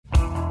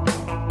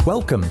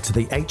Welcome to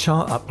the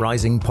HR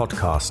Uprising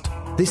podcast.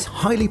 This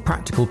highly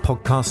practical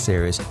podcast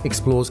series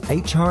explores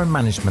HR and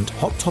management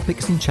hot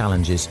topics and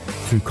challenges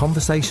through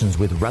conversations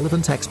with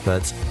relevant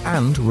experts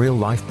and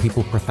real-life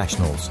people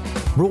professionals.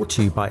 Brought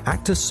to you by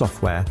Actus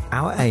Software,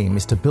 our aim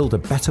is to build a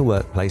better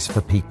workplace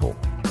for people.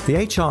 The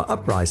HR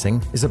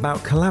Uprising is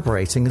about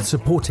collaborating and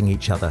supporting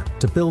each other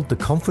to build the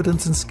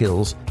confidence and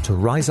skills to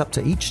rise up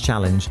to each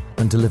challenge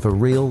and deliver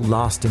real,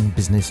 lasting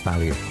business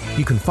value.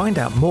 You can find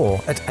out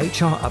more at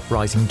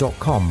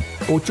hruprising.com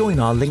or join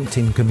our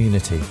LinkedIn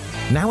community.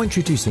 Now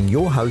introducing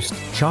your host,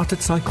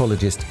 chartered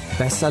psychologist,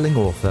 best-selling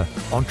author,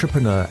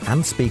 entrepreneur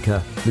and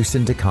speaker,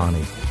 Lucinda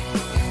Carney.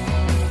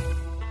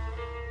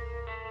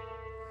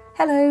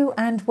 Hello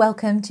and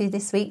welcome to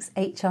this week's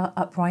HR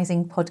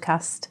Uprising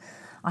podcast.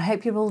 I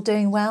hope you're all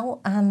doing well,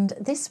 and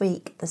this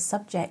week the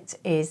subject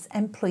is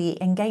employee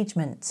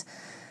engagement.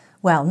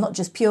 Well, not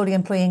just purely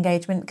employee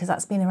engagement, because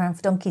that's been around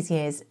for donkey's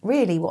years.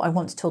 Really what I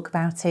want to talk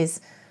about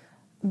is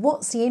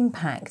what's the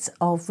impact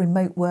of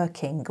remote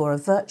working or a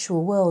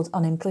virtual world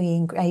on employee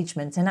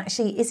engagement, and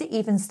actually is it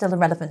even still a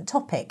relevant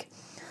topic?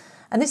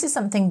 And this is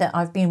something that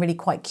I've been really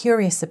quite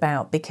curious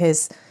about,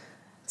 because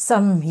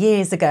some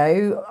years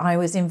ago, I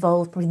was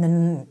involved in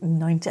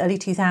the early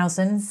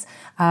 2000s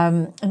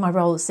in my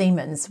role at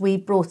Siemens. We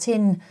brought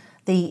in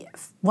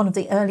one of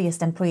the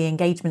earliest employee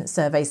engagement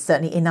surveys,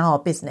 certainly in our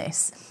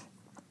business.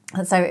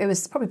 And so it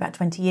was probably about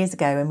 20 years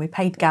ago, and we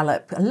paid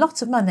Gallup a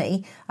lot of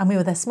money, and we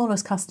were their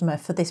smallest customer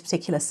for this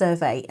particular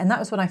survey. And that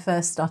was when I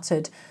first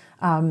started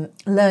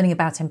learning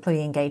about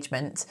employee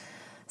engagement.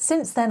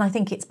 Since then, I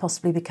think it's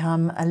possibly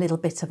become a little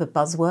bit of a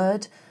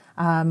buzzword.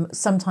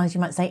 Sometimes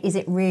you might say, is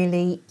it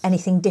really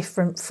anything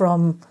different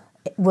from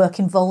work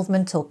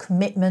involvement or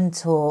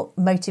commitment or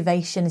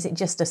motivation? Is it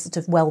just a sort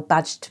of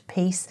well-badged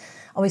piece?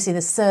 Obviously,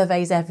 there's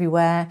surveys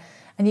everywhere,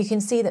 and you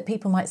can see that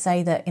people might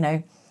say that,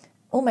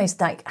 almost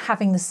like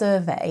having the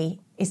survey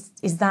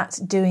is that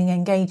doing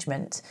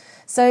engagement.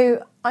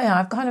 So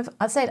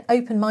I'd say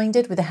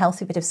open-minded with a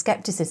healthy bit of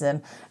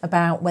scepticism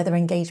about whether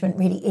engagement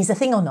really is a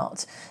thing or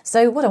not.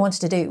 So what I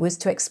wanted to do was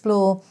to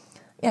explore,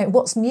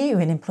 what's new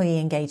in employee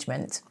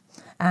engagement.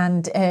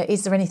 And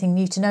is there anything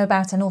new to know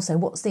about? And also,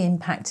 what's the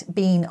impact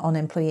been on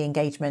employee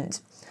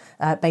engagement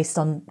based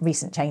on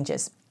recent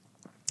changes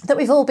that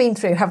we've all been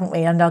through, haven't we,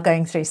 and are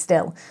going through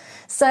still?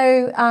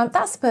 So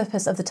that's the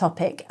purpose of the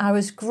topic. I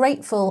was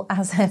grateful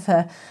as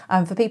ever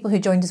for people who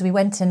joined us. We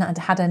went in and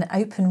had an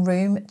open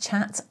room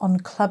chat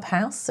on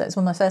Clubhouse. So it's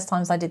one of the first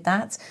times I did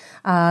that.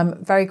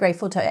 Very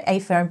grateful to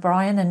Aoife and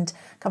Brian and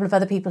a couple of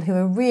other people who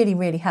were really,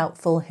 really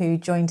helpful who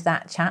joined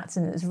that chat.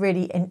 And it was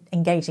really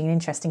engaging and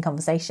interesting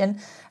conversation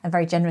and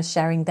very generous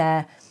sharing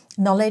their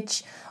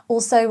knowledge.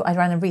 Also, I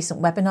ran a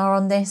recent webinar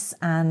on this,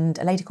 and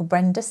a lady called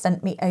Brenda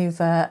sent me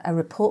over a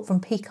report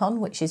from Peakon,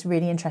 which is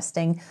really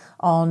interesting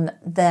on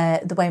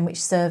the way in which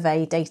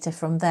survey data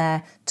from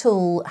their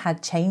tool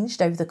had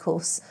changed over the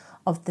course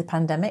of the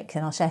pandemic,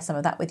 and I'll share some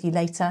of that with you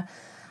later.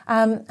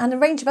 And a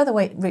range of other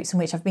routes in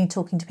which I've been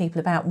talking to people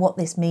about what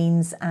this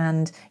means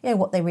and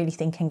what they really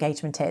think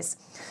engagement is.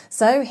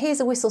 So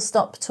here's a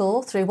whistle-stop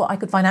tour through what I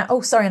could find out.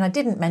 Oh, sorry, and I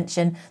didn't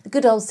mention the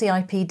good old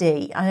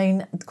CIPD. I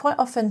mean, quite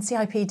often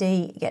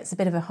CIPD gets a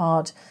bit of a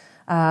hard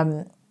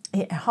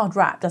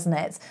rap, doesn't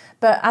it?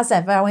 But as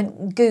ever, I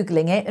went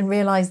Googling it and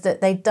realised that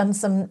they'd done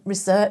some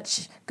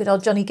research. Good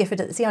old Johnny Gifford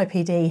at the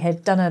CIPD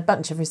had done a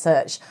bunch of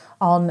research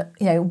on,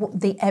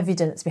 the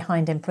evidence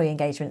behind employee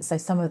engagement. So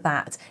some of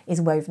that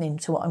is woven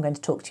into what I'm going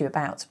to talk to you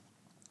about.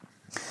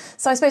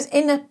 So I suppose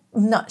in a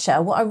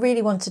nutshell, what I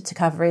really wanted to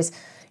cover is,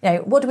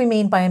 what do we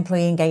mean by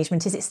employee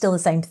engagement? Is it still the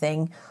same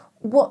thing?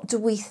 What do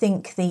we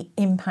think the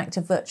impact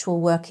of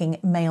virtual working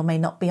may or may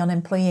not be on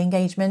employee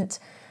engagement?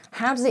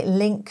 How does it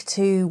link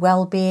to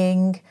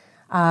well-being?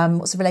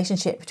 What's the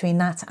relationship between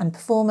that and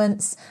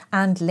performance,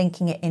 and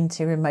linking it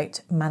into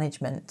remote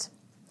management?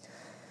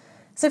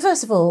 So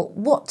first of all,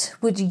 what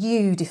would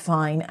you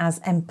define as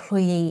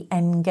employee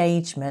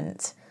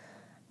engagement?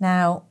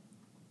 Now,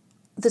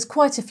 there's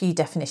quite a few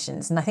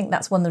definitions, and I think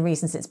that's one of the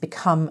reasons it's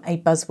become a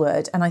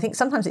buzzword. And I think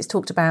sometimes it's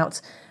talked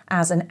about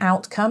as an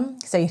outcome.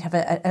 So you have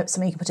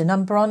something you can put a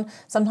number on.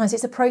 Sometimes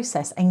it's a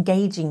process,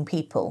 engaging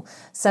people.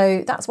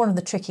 So that's one of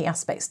the tricky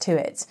aspects to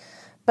it.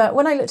 But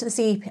when I looked at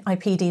the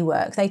CIPD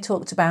work, they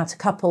talked about a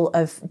couple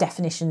of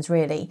definitions,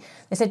 really.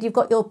 They said you've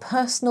got your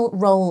personal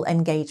role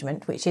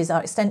engagement, which is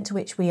our extent to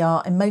which we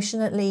are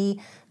emotionally,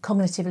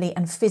 cognitively,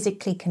 and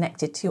physically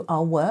connected to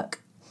our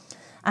work.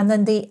 And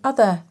then the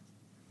other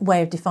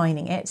way of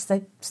defining it,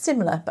 so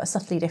similar but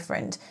subtly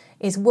different,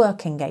 is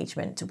work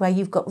engagement, where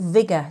you've got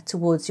vigour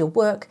towards your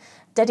work,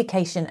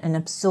 dedication and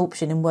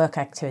absorption in work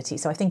activity.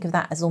 So I think of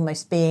that as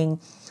almost being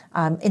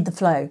in the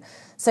flow.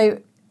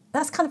 So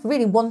that's kind of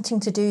really wanting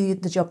to do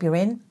the job you're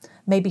in,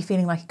 maybe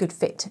feeling like a good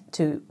fit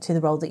to the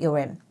role that you're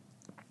in.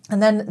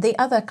 And then the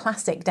other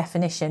classic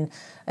definition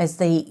is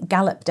the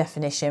Gallup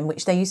definition,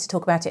 which they used to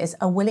talk about it as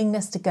a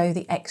willingness to go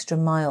the extra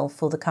mile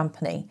for the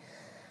company.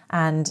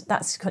 And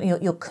that's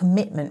your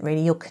commitment,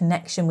 really, your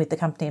connection with the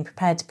company, and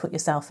prepared to put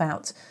yourself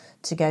out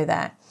to go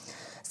there.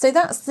 So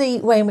that's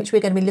the way in which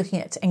we're going to be looking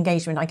at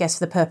engagement, I guess,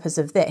 for the purpose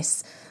of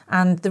this.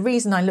 And the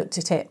reason I looked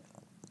at it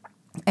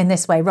in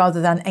this way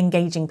rather than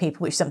engaging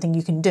people, which is something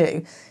you can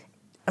do,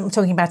 I'm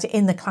talking about it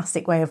in the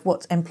classic way of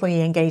what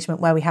employee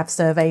engagement, where we have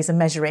surveys and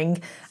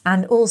measuring,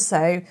 and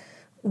also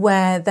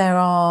where there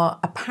are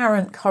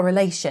apparent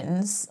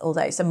correlations,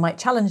 although some might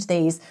challenge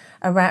these,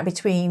 around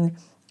between,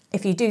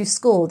 if you do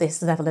score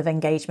this level of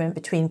engagement,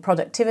 between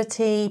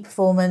productivity,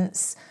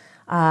 performance,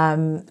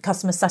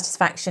 customer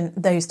satisfaction,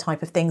 those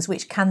type of things,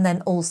 which can then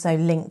also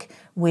link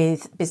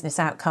with business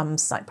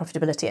outcomes like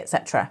profitability,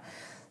 etc.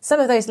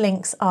 Some of those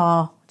links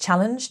are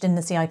challenged in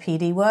the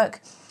CIPD work,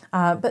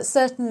 but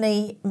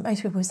certainly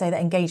most people say that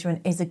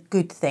engagement is a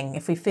good thing.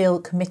 If we feel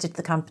committed to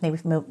the company,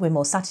 we're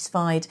more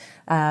satisfied,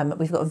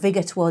 we've got a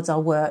vigour towards our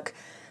work.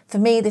 For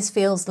me, this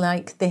feels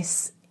like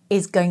this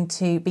is going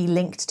to be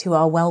linked to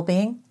our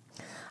well-being,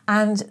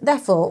 and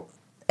therefore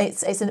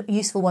it's a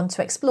useful one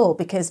to explore,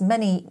 because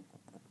many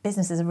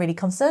businesses are really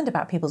concerned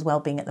about people's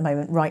well-being at the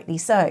moment, rightly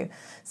so.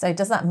 So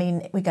does that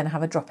mean we're going to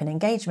have a drop in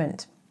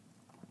engagement?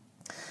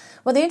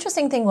 Well, the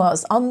interesting thing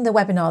was, on the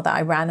webinar that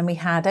I ran, and we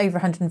had over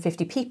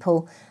 150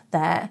 people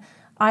there,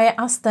 I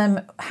asked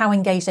them how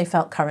engaged they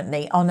felt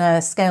currently on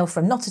a scale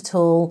from not at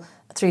all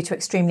through to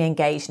extremely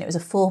engaged, and it was a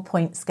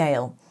 4-point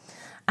scale.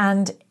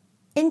 And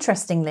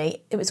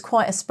interestingly, it was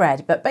quite a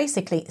spread, but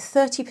basically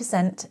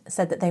 30%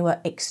 said that they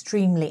were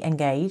extremely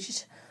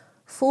engaged,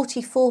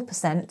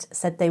 44%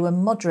 said they were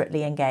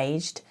moderately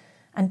engaged,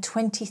 and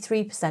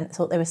 23%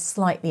 thought they were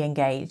slightly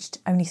engaged,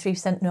 only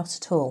 3% not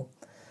at all.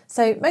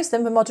 So most of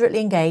them were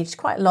moderately engaged,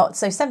 quite a lot,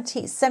 so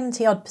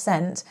 70 odd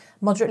percent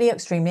moderately or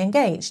extremely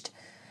engaged.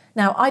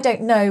 Now, I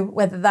don't know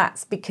whether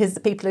that's because the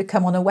people who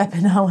come on a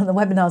webinar, and the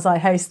webinars I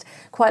host,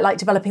 quite like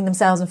developing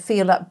themselves and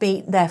feel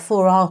upbeat,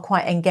 therefore are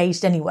quite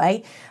engaged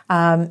anyway.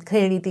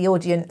 Clearly the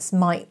audience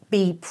might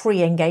be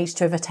pre-engaged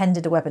to have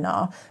attended a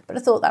webinar, but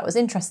I thought that was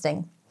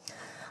interesting.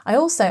 I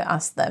also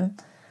asked them,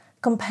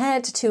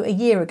 compared to a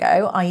year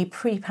ago, i.e.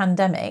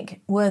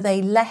 pre-pandemic, were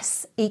they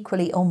less,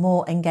 equally or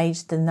more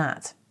engaged than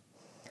that?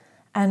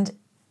 And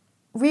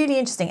really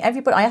interesting,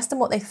 I asked them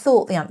what they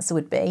thought the answer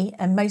would be,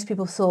 and most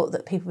people thought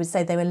that people would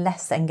say they were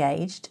less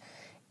engaged.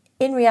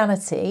 In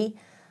reality,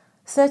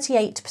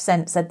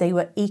 38% said they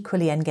were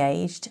equally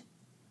engaged,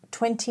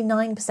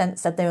 29%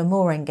 said they were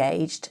more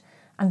engaged,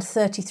 and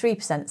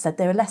 33% said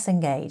they were less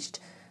engaged.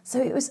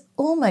 So it was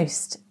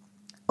almost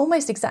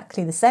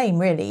exactly the same,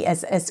 really,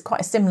 as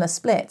quite a similar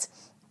split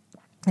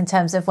in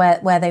terms of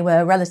where they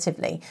were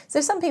relatively.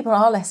 So some people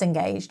are less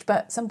engaged,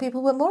 but some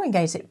people were more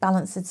engaged. It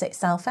balances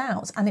itself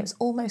out, and it was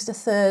almost a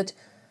third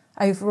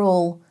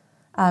overall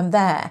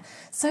there.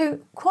 So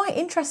quite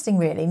interesting,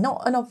 really.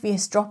 Not an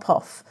obvious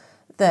drop-off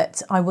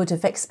that I would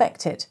have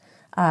expected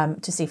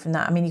to see from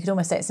that. I mean, you could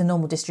almost say it's a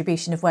normal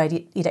distribution of where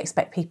you'd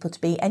expect people to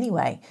be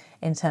anyway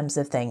in terms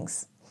of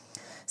things.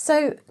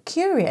 So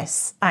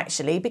curious,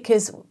 actually,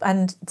 because,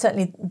 and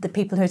certainly the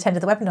people who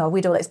attended the webinar,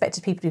 we'd all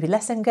expected people to be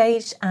less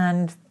engaged,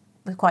 and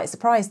we're quite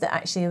surprised that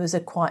actually it was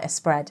quite a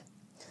spread.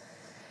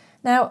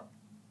 Now,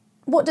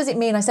 what does it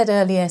mean? I said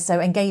earlier, so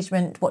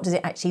engagement, what does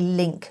it actually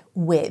link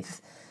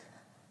with?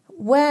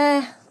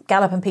 Where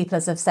Gallup and people,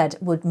 as I've said,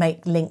 would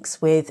make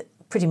links with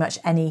pretty much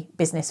any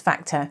business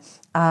factor,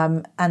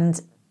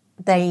 and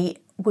they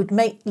would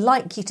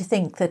like you to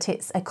think that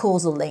it's a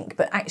causal link,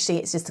 but actually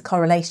it's just a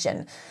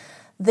correlation.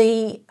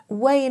 The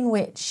way in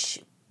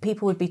which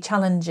people would be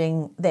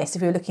challenging this,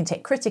 if we were looking at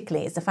it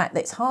critically, is the fact that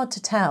it's hard to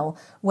tell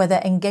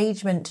whether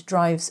engagement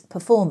drives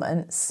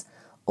performance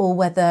or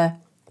whether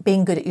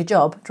being good at your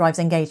job drives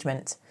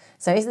engagement.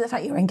 So is it the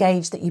fact you're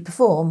engaged that you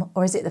perform,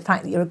 or is it the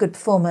fact that you're a good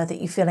performer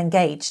that you feel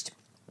engaged?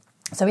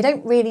 So we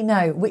don't really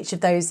know which of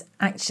those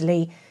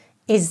actually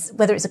is,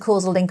 whether it's a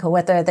causal link or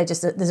whether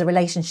there's a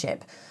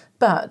relationship.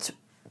 But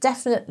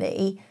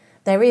definitely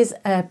there is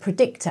a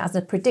predictor. As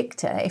a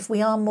predictor, if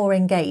we are more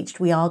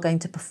engaged, we are going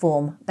to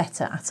perform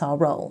better at our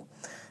role.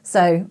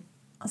 So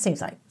that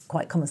seems like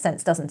quite common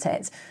sense, doesn't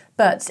it?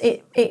 But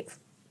it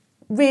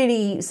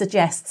really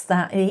suggests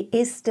that it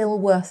is still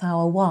worth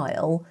our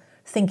while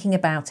thinking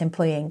about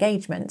employee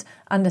engagement,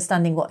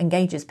 understanding what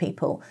engages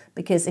people,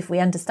 because if we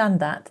understand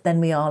that, then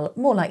we are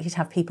more likely to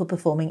have people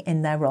performing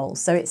in their roles.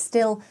 So it's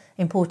still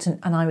important,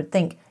 and I would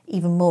think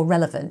even more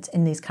relevant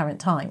in these current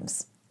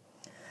times.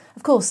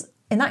 Of course,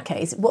 in that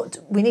case, what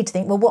we need to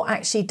think, well, what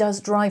actually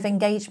does drive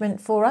engagement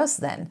for us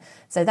then?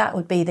 So that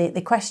would be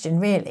the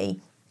question,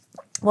 really.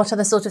 What are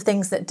the sort of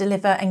things that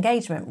deliver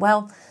engagement?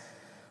 Well,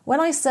 when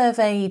I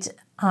surveyed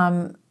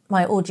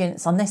my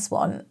audience on this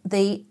one,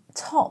 the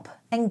top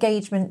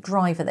engagement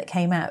driver that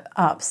came up,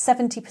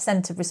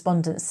 70% of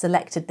respondents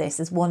selected this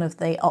as one of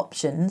the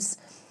options.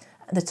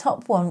 The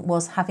top one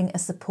was having a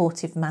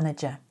supportive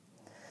manager.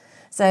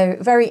 So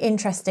very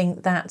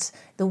interesting that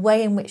the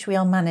way in which we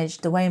are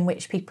managed, the way in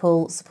which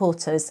people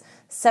support us,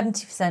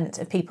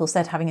 70% of people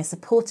said having a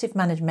supportive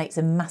manager makes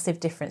a massive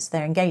difference to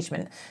their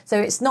engagement.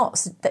 So it's not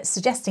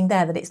suggesting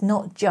there that it's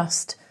not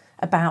just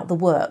about the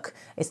work.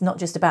 It's not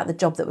just about the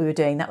job that we were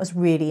doing. That was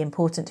really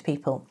important to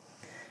people.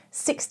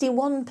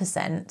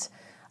 61%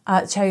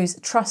 chose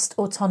trust,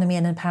 autonomy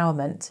and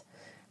empowerment.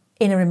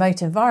 In a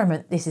remote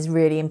environment, this is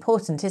really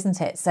important, isn't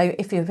it? So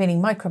if you're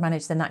feeling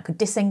micromanaged, then that could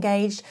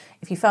disengage.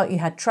 If you felt you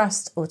had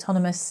trust,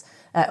 autonomy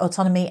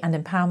and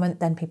empowerment,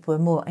 then people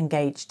were more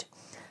engaged.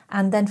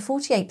 And then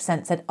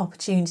 48% said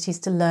opportunities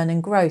to learn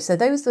and grow. So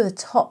those were the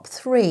top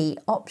 3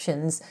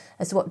 options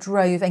as to what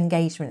drove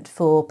engagement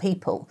for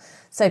people.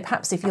 So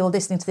perhaps if you're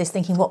listening to this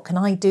thinking, what can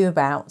I do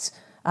about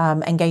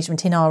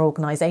engagement in our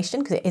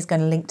organisation? Because it is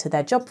going to link to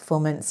their job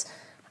performance.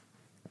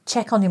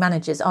 Check on your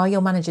managers. Are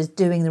your managers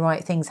doing the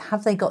right things?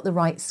 Have they got the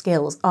right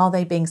skills? Are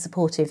they being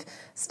supportive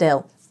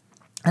still?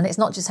 And it's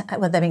not just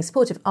whether they're being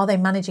supportive, are they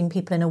managing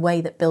people in a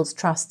way that builds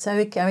trust?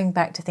 So going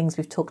back to things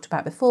we've talked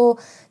about before,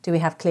 do we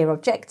have clear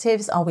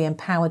objectives? Are we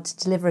empowered to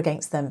deliver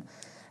against them?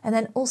 And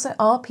then also,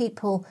 are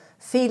people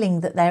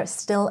feeling that they're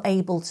still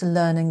able to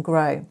learn and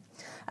grow?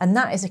 And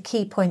that is a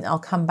key point that I'll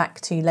come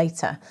back to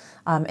later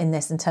in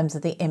this, in terms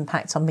of the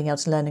impact on being able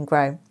to learn and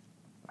grow.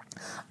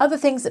 Other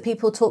things that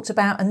people talked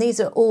about, and these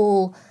are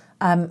all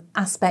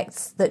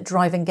aspects that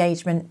drive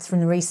engagement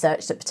from the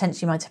research that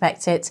potentially might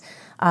affect it.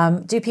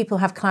 Do people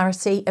have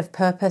clarity of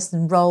purpose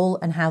and role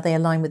and how they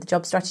align with the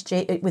job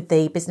strategy, with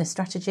the business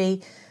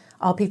strategy?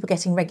 Are people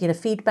getting regular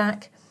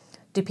feedback?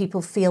 Do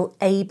people feel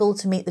able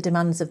to meet the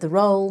demands of the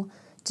role?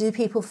 Do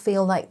people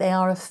feel like they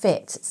are a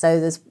fit? So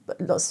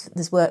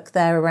there's work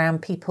there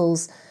around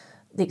the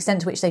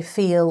extent to which they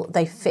feel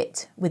they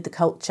fit with the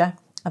culture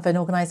of an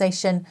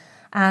organisation,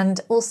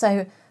 and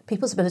also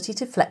people's ability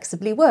to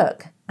flexibly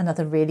work,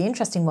 another really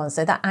interesting one.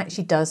 So that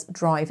actually does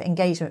drive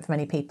engagement for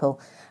many people.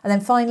 And then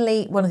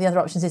finally, one of the other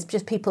options is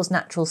just people's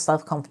natural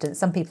self-confidence.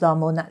 Some people are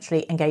more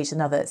naturally engaged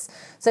than others.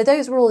 So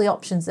those were all the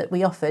options that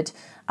we offered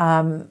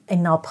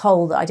in our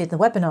poll that I did the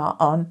webinar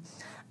on.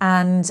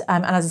 And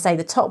as I say,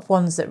 the top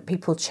ones that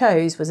people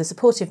chose was a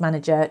supportive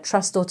manager,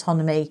 trust,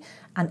 autonomy,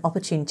 and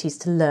opportunities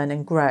to learn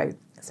and grow.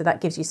 So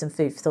that gives you some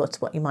food for thought to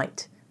what you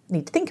might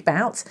need to think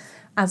about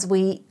as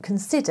we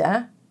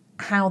consider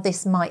how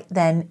this might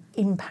then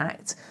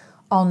impact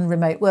on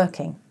remote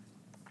working.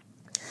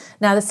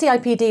 Now, the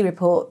CIPD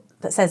report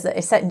that says that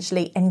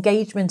essentially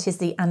engagement is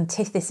the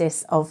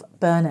antithesis of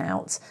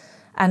burnout.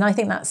 And I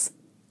think that's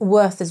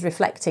worth us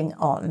reflecting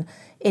on,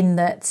 in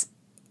that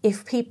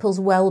if people's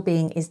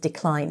well-being is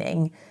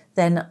declining,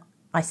 then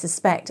I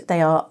suspect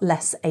they are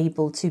less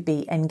able to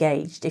be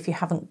engaged. If you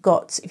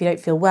don't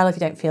feel well, if you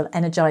don't feel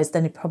energised,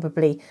 then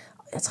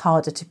it's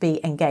harder to be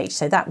engaged.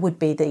 So that would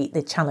be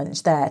the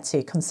challenge there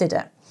to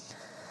consider.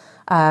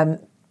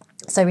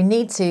 So we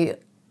need to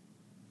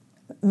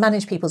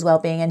manage people's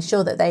well-being,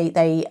 ensure that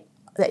they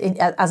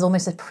as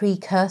almost a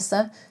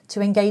precursor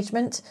to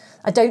engagement.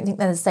 I don't think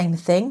they're the same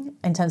thing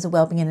in terms of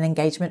well-being and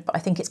engagement, but I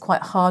think it's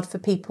quite hard for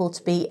people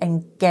to be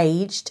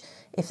engaged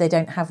if they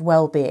don't have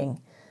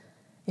well-being.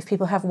 If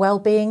people have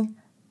well-being,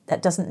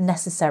 that doesn't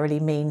necessarily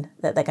mean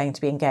that they're going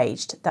to be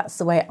engaged. That's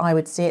the way I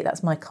would see it.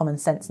 That's my common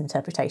sense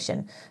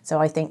interpretation. So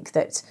I think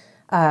that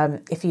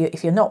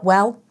if you're not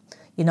well,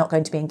 you're not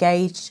going to be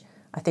engaged.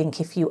 I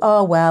think if you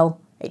are well,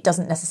 it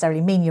doesn't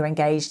necessarily mean you're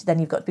engaged. Then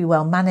you've got to be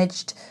well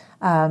managed,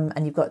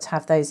 and you've got to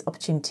have those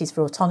opportunities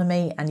for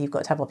autonomy, and you've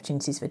got to have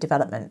opportunities for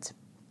development.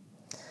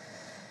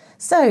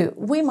 So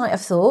we might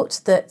have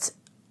thought that,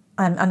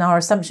 and our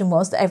assumption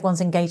was that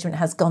everyone's engagement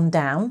has gone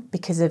down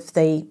because of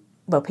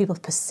people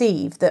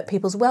perceive that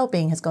people's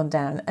well-being has gone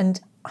down.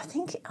 And I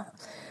think,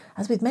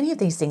 as with many of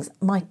these things,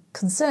 my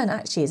concern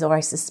actually is, or I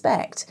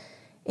suspect,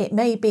 it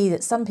may be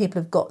that some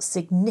people have got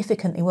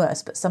significantly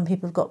worse, but some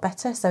people have got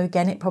better. So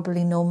again, it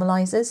probably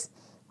normalises.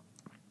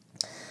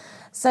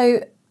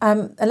 So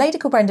a lady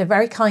called Brenda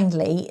very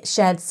kindly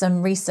shared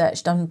some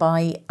research done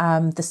by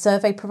the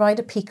survey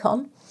provider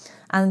Peakon,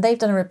 and they've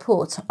done a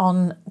report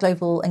on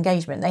global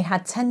engagement. They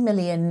had 10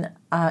 million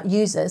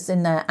users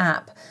in their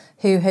app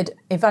who had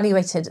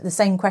evaluated the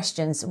same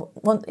questions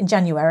in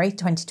January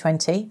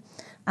 2020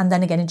 and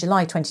then again in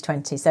July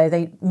 2020. So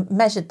they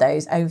measured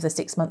those over the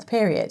 6-month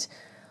period.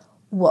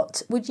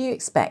 What would you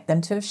expect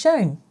them to have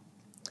shown?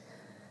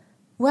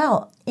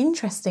 Well,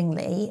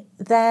 interestingly,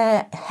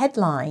 their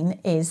headline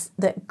is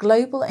that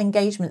global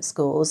engagement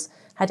scores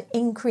had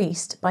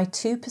increased by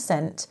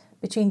 2%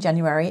 between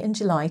January and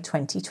July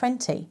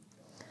 2020,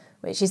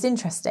 which is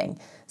interesting.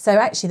 So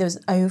actually there was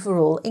an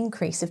overall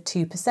increase of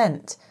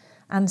 2%,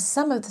 and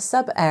some of the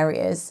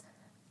sub-areas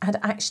had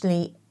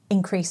actually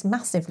increased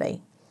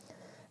massively.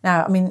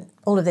 Now, I mean,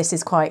 all of this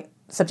is quite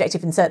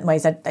subjective in certain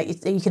ways.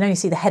 You can only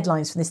see the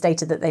headlines from this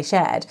data that they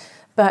shared,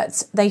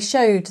 but they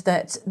showed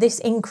that this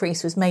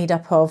increase was made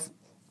up of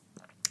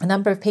a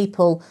number of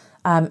people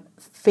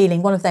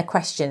feeling, one of their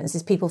questions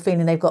is people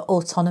feeling they've got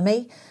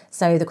autonomy.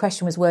 So the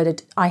question was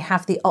worded, I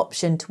have the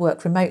option to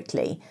work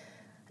remotely.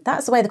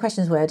 That's the way the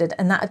question is worded,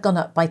 and that had gone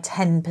up by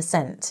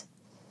 10%.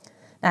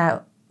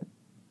 Now,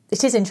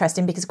 it is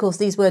interesting because, of course,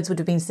 these words would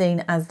have been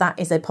seen as that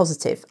is a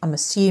positive, I'm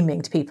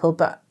assuming, to people,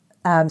 but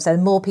so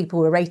more people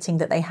were rating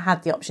that they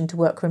had the option to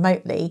work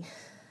remotely.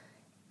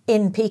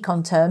 In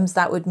Peakon terms,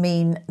 that would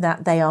mean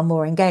that they are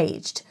more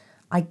engaged.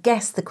 I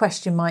guess the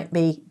question might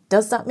be,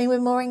 does that mean we're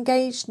more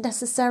engaged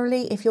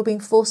necessarily if you're being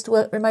forced to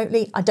work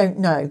remotely? I don't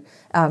know,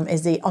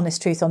 is the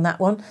honest truth on that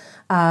one.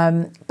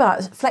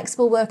 But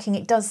flexible working,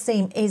 it does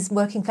seem,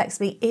 working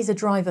flexibly is a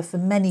driver for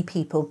many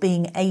people,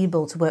 being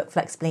able to work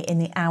flexibly in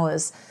the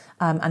hours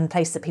and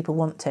place that people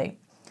want to.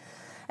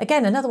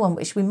 Again, another one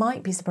which we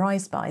might be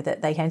surprised by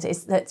that they had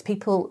is that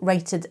people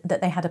rated that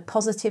they had a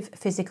positive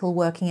physical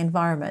working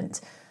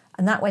environment,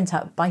 and that went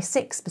up by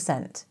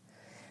 6%.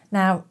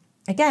 Now,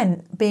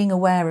 again, being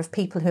aware of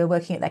people who are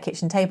working at their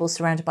kitchen tables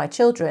surrounded by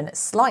children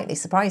slightly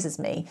surprises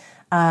me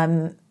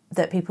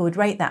that people would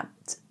rate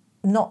that.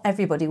 Not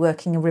everybody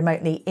working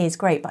remotely is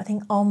great, but I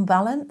think on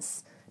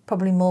balance,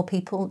 probably more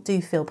people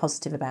do feel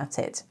positive about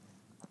it.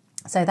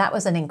 So that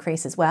was an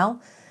increase as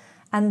well.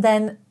 And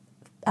then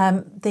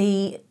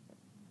the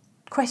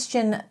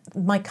question,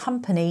 my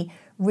company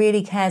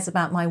really cares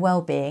about my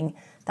well-being,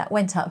 that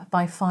went up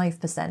by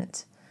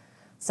 5%.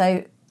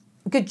 So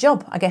good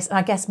job, I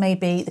guess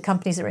maybe the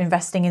companies that are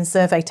investing in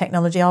survey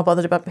technology are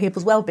bothered about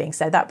people's well-being,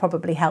 so that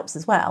probably helps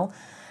as well.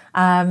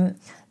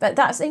 But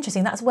that's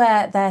interesting. That's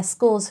where their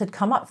scores had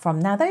come up from.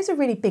 Now, those are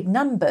really big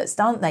numbers,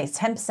 aren't they?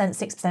 10%,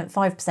 6%,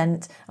 5%.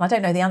 And I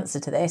don't know the answer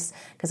to this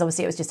because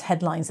obviously it was just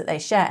headlines that they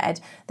shared.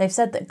 They've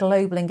said that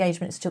global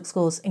engagement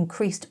scores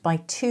increased by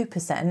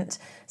 2%.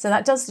 So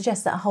that does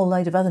suggest that a whole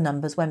load of other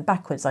numbers went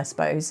backwards, I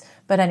suppose.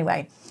 But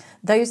anyway,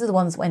 those are the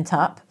ones that went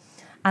up.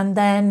 And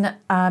then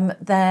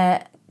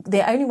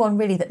the only one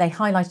really that they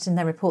highlighted in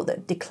their report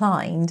that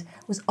declined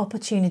was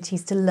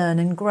opportunities to learn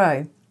and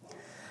grow.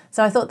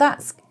 So I thought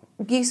that's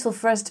useful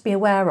for us to be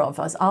aware of,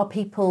 as are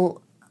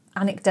people,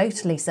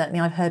 anecdotally certainly,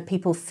 I've heard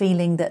people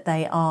feeling that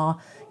they are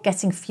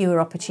getting fewer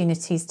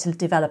opportunities to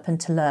develop and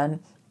to learn.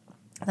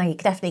 Now, you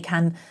definitely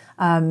can,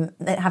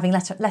 having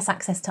less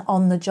access to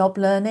on-the-job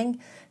learning.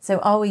 So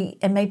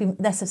and maybe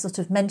less of sort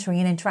of mentoring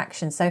and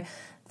interaction. So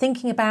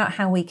thinking about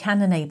how we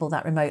can enable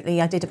that remotely.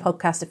 I did a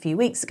podcast a few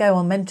weeks ago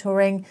on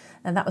mentoring,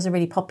 and that was a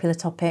really popular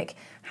topic.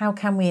 How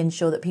can we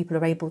ensure that people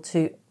are able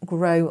to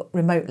grow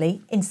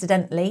remotely?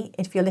 Incidentally,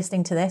 if you're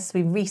listening to this,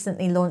 we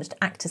recently launched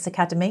Actus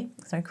Academy,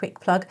 so a quick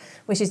plug,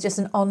 which is just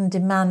an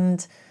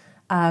on-demand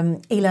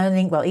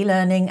e-learning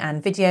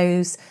and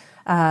videos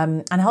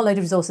and a whole load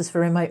of resources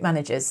for remote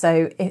managers.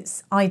 So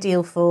it's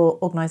ideal for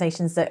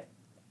organisations that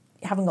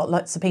haven't got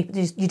lots of people.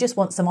 You just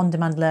want some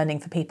on-demand learning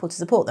for people to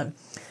support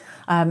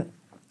them.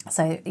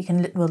 So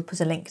we'll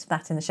put a link to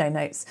that in the show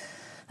notes.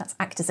 That's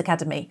Actus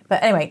Academy.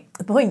 But anyway,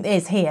 the point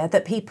is here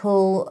that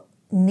people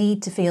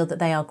need to feel that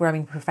they are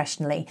growing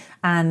professionally,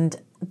 and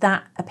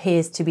that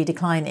appears to be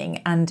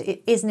declining. And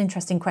it is an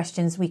interesting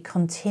question as we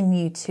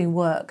continue to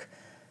work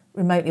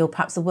remotely, or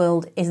perhaps the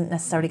world isn't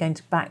necessarily going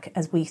to back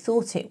as we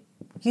thought it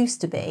used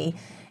to be.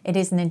 It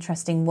is an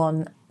interesting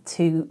one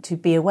to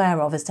be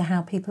aware of as to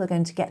how people are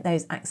going to get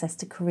those access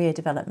to career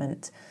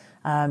development,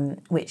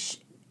 which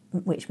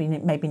we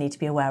maybe need to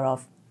be aware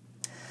of.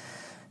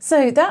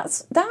 So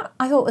that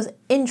I thought was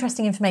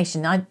interesting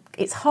information.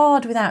 It's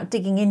hard without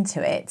digging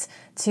into it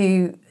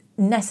to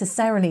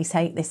necessarily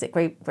take this at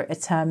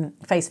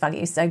face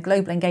value. So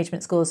global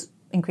engagement scores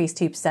increased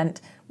 2%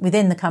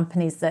 within the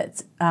companies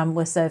that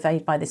were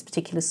surveyed by this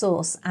particular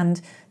source. And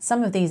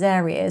some of these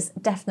areas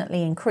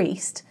definitely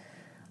increased.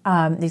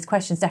 These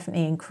questions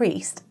definitely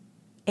increased.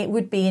 It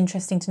would be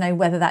interesting to know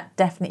whether that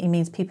definitely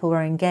means people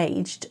were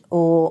engaged,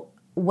 or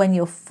when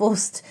you're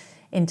forced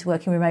into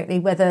working remotely,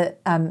 whether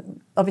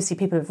obviously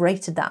people have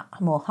rated that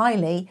more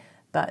highly,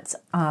 but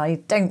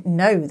I don't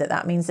know that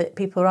that means that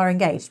people are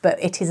engaged, but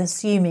it is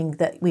assuming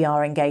that we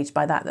are engaged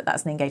by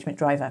that's an engagement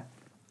driver.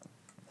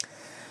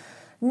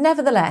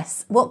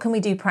 Nevertheless, what can we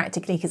do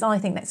practically? Because I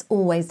think that's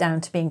always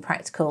down to being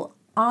practical.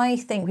 I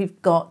think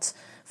we've got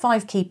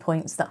 5 key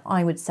points that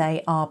I would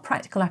say are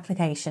practical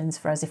applications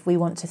for us if we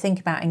want to think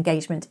about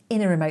engagement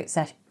in a remote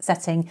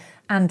setting,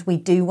 and we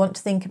do want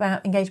to think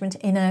about engagement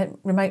in a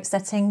remote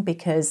setting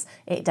because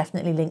it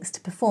definitely links to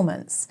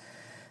performance.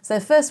 So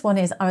the first one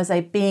is, I would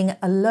say, being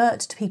alert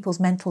to people's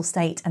mental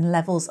state and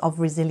levels of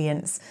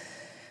resilience.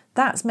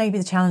 That's maybe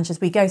the challenge as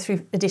we go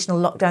through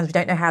additional lockdowns. We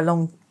don't know how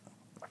long,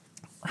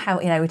 we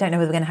don't know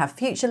whether we're going to have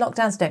future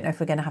lockdowns, don't know if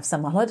we're going to have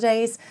summer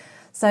holidays.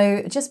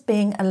 So just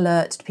being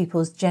alert to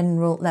people's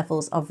general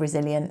levels of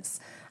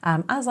resilience,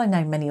 as I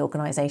know many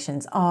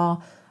organisations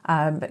are,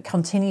 but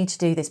continue to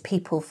do this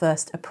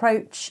people-first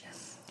approach.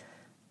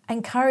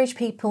 Encourage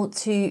people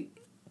to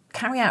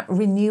carry out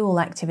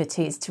renewal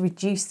activities to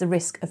reduce the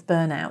risk of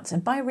burnout.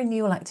 And by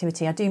renewal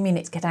activity, I do mean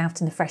it's get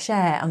out in the fresh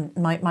air. And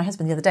my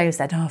husband the other day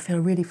said, I feel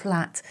really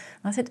flat.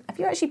 And I said, have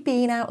you actually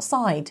been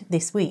outside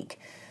this week?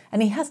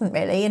 And he hasn't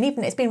really, and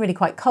even it's been really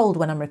quite cold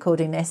when I'm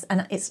recording this,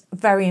 and it's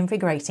very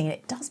invigorating, and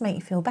it does make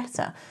you feel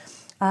better.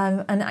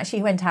 And actually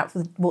he went out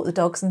for walk the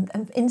dogs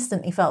and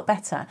instantly felt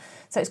better.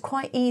 So it's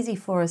quite easy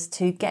for us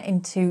to get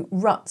into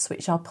ruts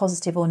which are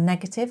positive or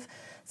negative.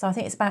 So I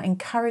think it's about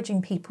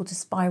encouraging people to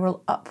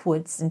spiral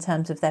upwards in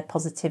terms of their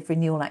positive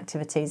renewal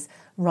activities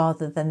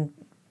rather than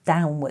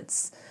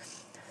downwards.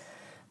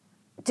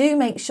 do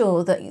make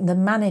sure that the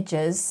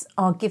managers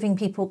are giving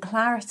people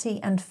clarity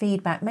and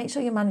feedback. Make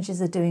sure your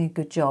managers are doing a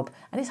good job.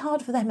 And it's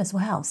hard for them as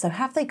well. So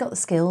have they got the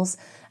skills?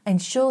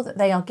 Ensure that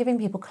they are giving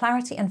people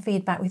clarity and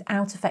feedback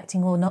without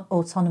affecting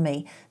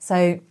autonomy.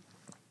 So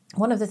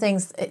one of the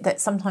things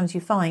that sometimes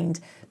you find,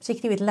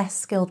 particularly with less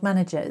skilled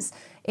managers,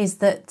 is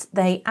that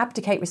they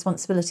abdicate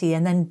responsibility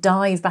and then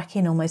dive back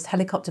in almost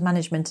helicopter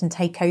management and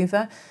take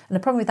over. And the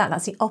problem with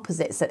that's the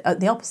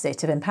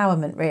opposite of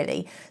empowerment,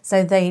 really.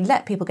 So they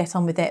let people get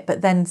on with it,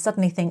 but then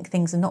suddenly think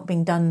things are not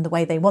being done the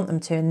way they want them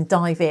to and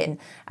dive in.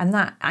 And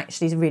that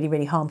actually is really,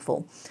 really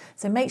harmful.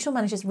 So make sure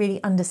managers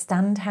really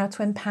understand how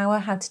to empower,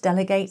 how to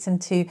delegate, and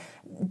to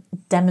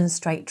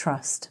demonstrate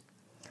trust.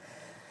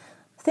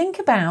 Think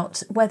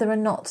about whether or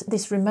not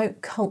this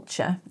remote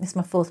culture, this is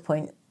my fourth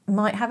point,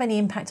 might have any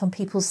impact on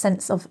people's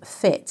sense of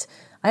fit.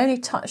 I only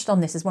touched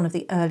on this as one of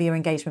the earlier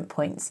engagement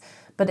points,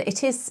 but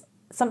it is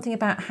something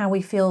about how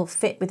we feel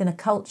fit within a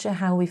culture,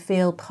 how we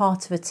feel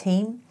part of a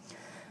team.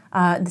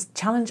 This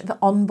challenge of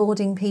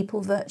onboarding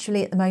people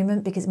virtually at the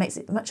moment, because it makes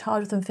it much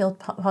harder for them to feel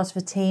part of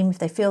a team. If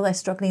they feel they're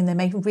struggling, they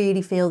may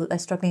really feel that they're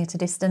struggling at a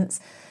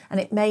distance, and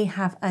it may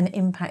have an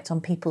impact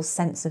on people's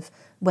sense of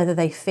whether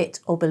they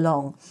fit or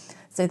belong.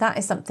 So that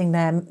is something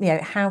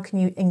there, how can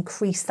you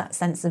increase that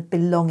sense of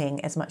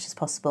belonging as much as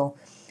possible?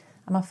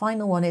 And my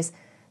final one is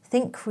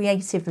think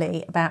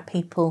creatively about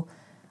people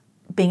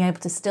being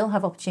able to still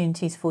have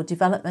opportunities for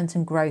development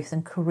and growth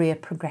and career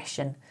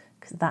progression,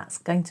 because that's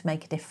going to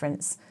make a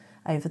difference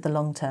over the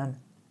long term.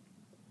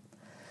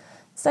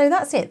 So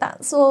that's it.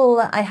 That's all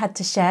that I had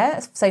to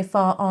share so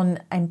far on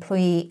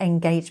employee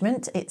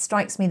engagement. It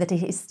strikes me that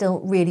it is still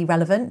really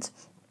relevant.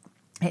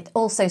 It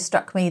also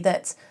struck me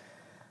that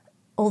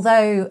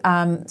although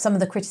some of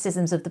the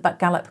criticisms of the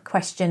Gallup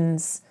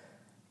questions,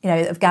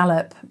 of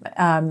Gallup,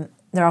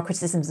 there are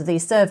criticisms of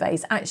these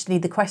surveys, actually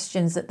the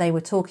questions that they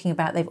were talking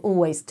about, they've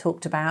always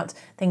talked about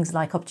things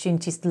like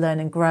opportunities to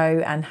learn and grow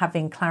and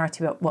having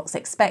clarity about what's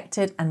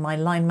expected, and my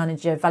line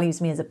manager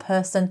values me as a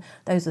person.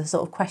 Those are the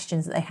sort of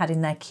questions that they had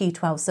in their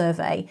Q12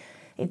 survey.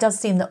 It does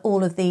seem that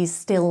all of these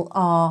still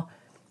are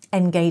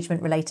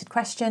engagement related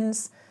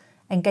questions.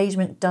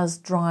 Engagement does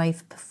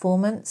drive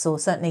performance, or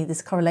certainly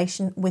there's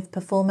correlation with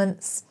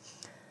performance.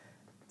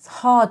 It's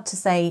hard to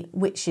say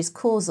which is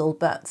causal,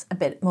 but a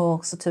bit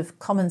more sort of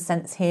common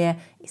sense here.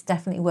 It's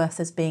definitely worth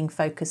us being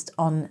focused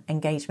on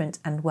engagement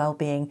and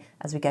well-being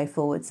as we go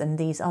forwards. And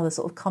these are the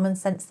sort of common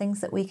sense things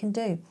that we can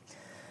do.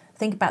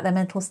 Think about their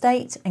mental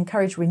state,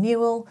 encourage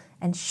renewal,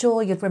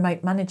 ensure your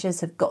remote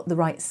managers have got the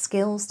right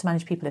skills to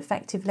manage people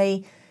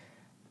effectively.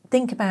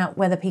 Think about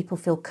whether people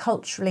feel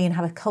culturally and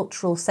have a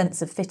cultural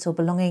sense of fit or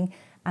belonging,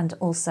 and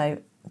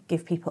also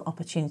give people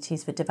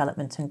opportunities for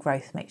development and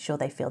growth. Make sure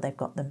they feel they've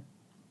got them.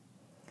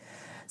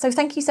 So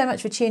thank you so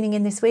much for tuning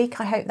in this week.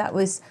 I hope that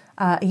was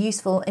a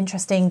useful,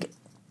 interesting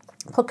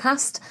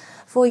podcast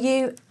for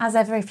you. As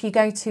ever, if you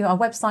go to our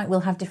website,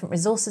 we'll have different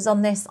resources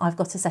on this. I've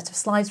got a set of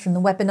slides from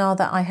the webinar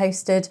that I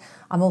hosted.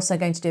 I'm also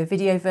going to do a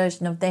video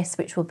version of this,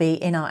 which will be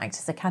in our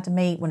Actors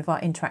Academy, one of our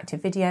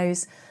interactive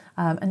videos.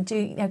 And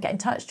do get in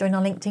touch, join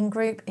our LinkedIn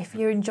group. If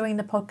you're enjoying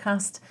the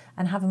podcast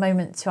and have a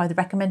moment to either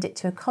recommend it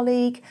to a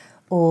colleague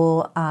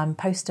or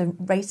post a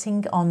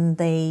rating on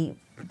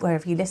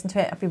wherever you listen to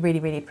it, I'd be really,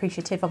 really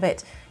appreciative of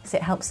it, because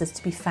it helps us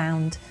to be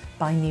found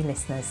by new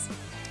listeners.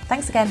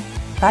 Thanks again.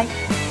 Bye.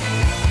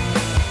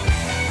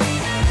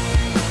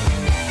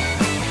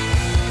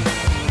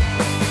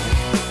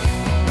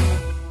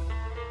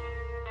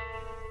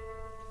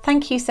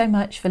 Thank you so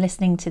much for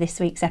listening to this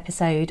week's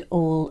episode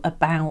all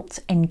about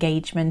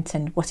engagement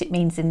and what it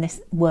means in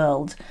this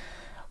world.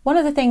 One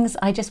of the things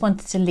I just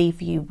wanted to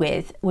leave you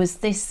with was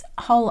this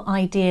whole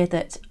idea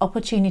that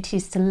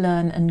opportunities to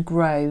learn and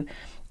grow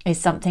is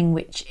something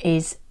which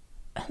is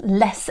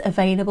less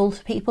available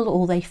to people,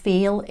 or they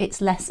feel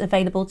it's less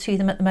available to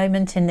them at the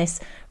moment in this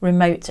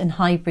remote and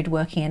hybrid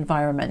working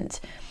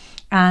environment.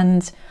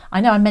 And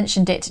I know I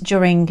mentioned it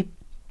during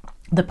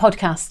the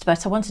podcast,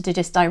 but I wanted to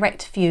just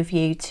direct a few of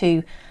you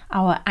to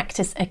our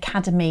Actors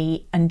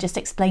Academy and just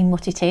explain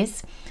what it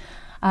is.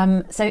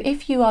 So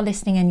if you are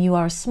listening and you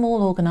are a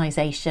small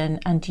organisation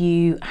and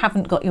you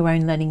haven't got your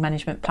own learning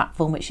management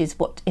platform, which is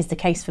what is the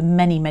case for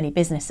many, many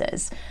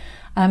businesses,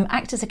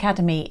 Actors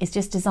Academy is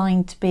just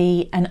designed to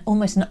be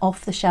almost an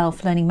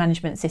off-the-shelf learning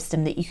management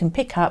system that you can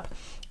pick up,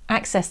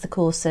 access the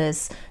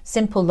courses,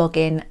 simple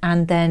login,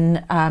 and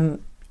then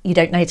you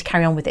don't need to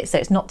carry on with it. So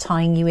it's not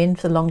tying you in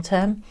for the long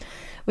term.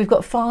 We've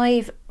got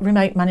 5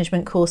 remote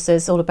management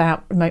courses all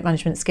about remote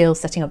management skills,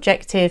 setting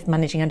objective,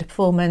 managing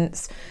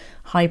underperformance,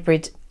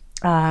 hybrid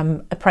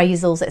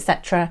appraisals,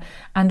 etc.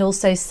 And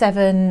also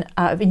 7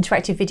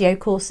 interactive video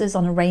courses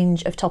on a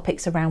range of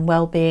topics around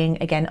wellbeing,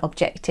 again,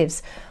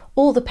 objectives,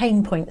 all the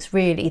pain points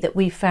really that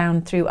we've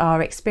found through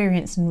our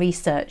experience and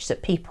research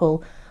that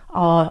people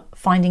are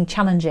finding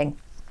challenging.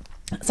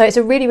 So it's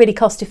a really, really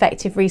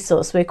cost-effective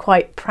resource. We're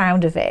quite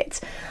proud of it.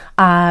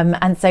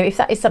 And so if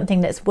that is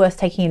something that's worth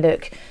taking a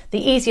look, the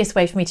easiest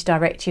way for me to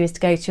direct you is to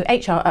go to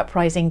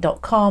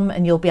hruprising.com,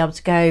 and you'll be able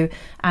to go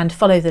and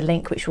follow the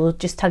link, which will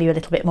just tell you a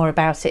little bit more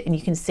about it. And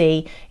you can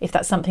see if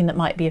that's something that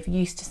might be of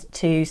use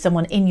to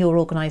someone in your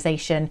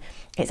organisation.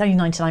 It's only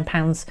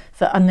 £99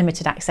 for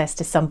unlimited access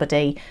to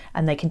somebody,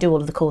 and they can do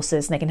all of the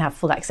courses and they can have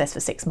full access for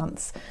 6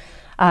 months.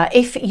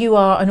 If you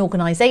are an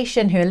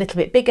organisation who are a little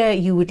bit bigger,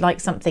 you would like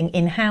something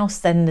in-house,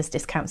 then there's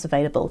discounts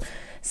available.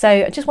 So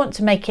I just want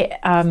to make it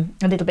a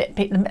little bit,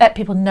 let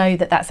people know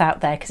that that's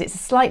out there, because it's a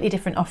slightly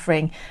different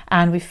offering,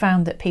 and we've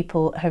found that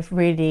people have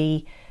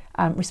really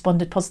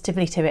responded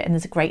positively to it, and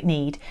there's a great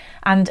need.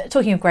 And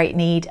talking of great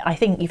need, I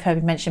think you've heard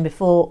me mention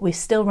before, we're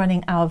still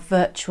running our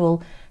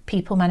virtual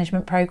people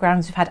management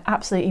programs. We've had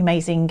absolutely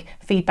amazing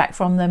feedback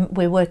from them.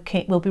 We'll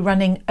be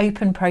running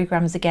open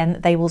programs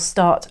again. They will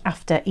start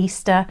after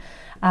Easter.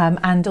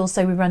 And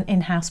also we run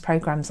in-house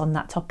programs on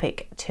that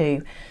topic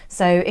too.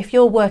 So if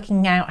you're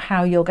working out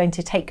how you're going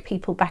to take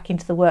people back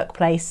into the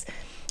workplace,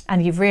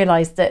 and you've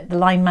realised that the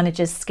line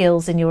manager's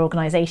skills in your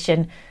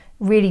organisation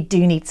really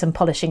do need some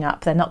polishing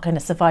up, they're not going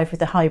to survive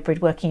with the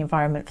hybrid working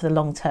environment for the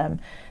long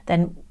term,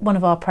 then one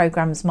of our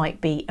programs might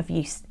be of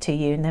use to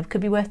you, and that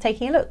could be worth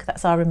taking a look.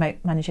 That's our remote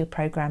manager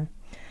program.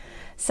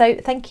 So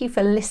thank you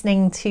for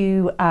listening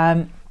to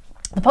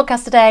the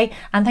podcast today,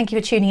 and thank you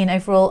for tuning in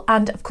overall.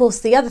 And of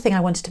course, the other thing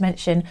I wanted to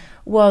mention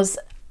was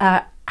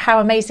how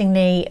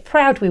amazingly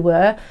proud we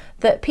were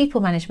that People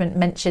Management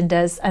mentioned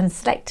us and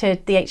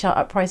selected the HR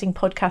Uprising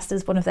podcast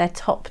as one of their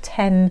top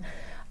 10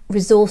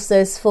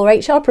 resources for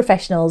HR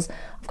professionals.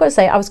 I've got to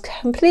say, I was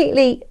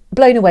completely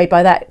blown away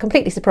by that,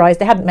 completely surprised.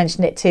 They hadn't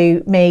mentioned it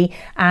to me,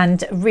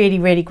 and really,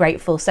 really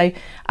grateful. So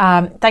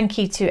thank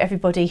you to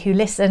everybody who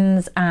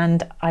listens.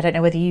 And I don't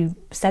know whether you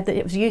said that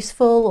it was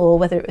useful or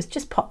whether it was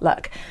just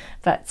potluck,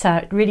 but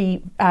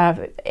really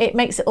it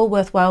makes it all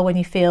worthwhile when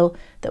you feel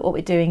that what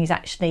we're doing is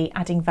actually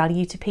adding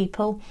value to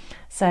people.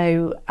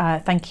 So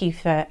thank you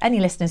for any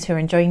listeners who are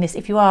enjoying this.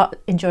 If you are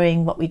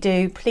enjoying what we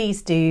do,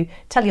 please do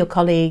tell your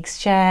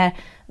colleagues, share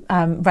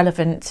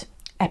relevant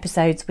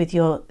episodes with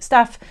your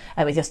staff,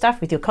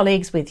 with your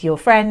colleagues, with your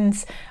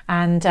friends,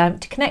 and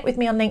to connect with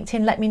me on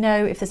LinkedIn. Let me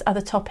know if there's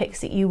other topics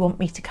that you want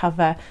me to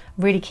cover.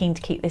 Really keen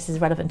to keep this as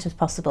relevant as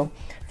possible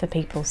for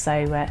people.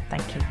 So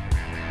thank you.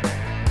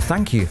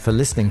 Thank you for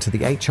listening to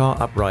the HR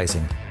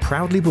Uprising,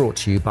 proudly brought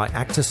to you by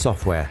Actor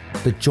Software,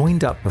 the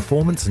joined-up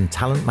performance and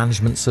talent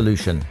management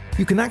solution.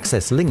 You can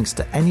access links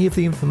to any of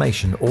the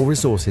information or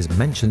resources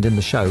mentioned in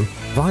the show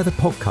via the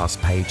podcast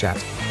page at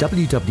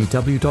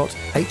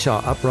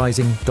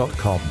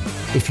www.hruprising.com.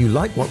 If you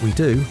like what we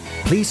do,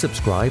 please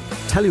subscribe,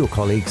 tell your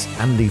colleagues,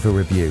 and leave a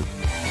review.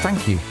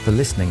 Thank you for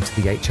listening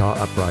to the HR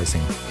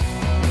Uprising.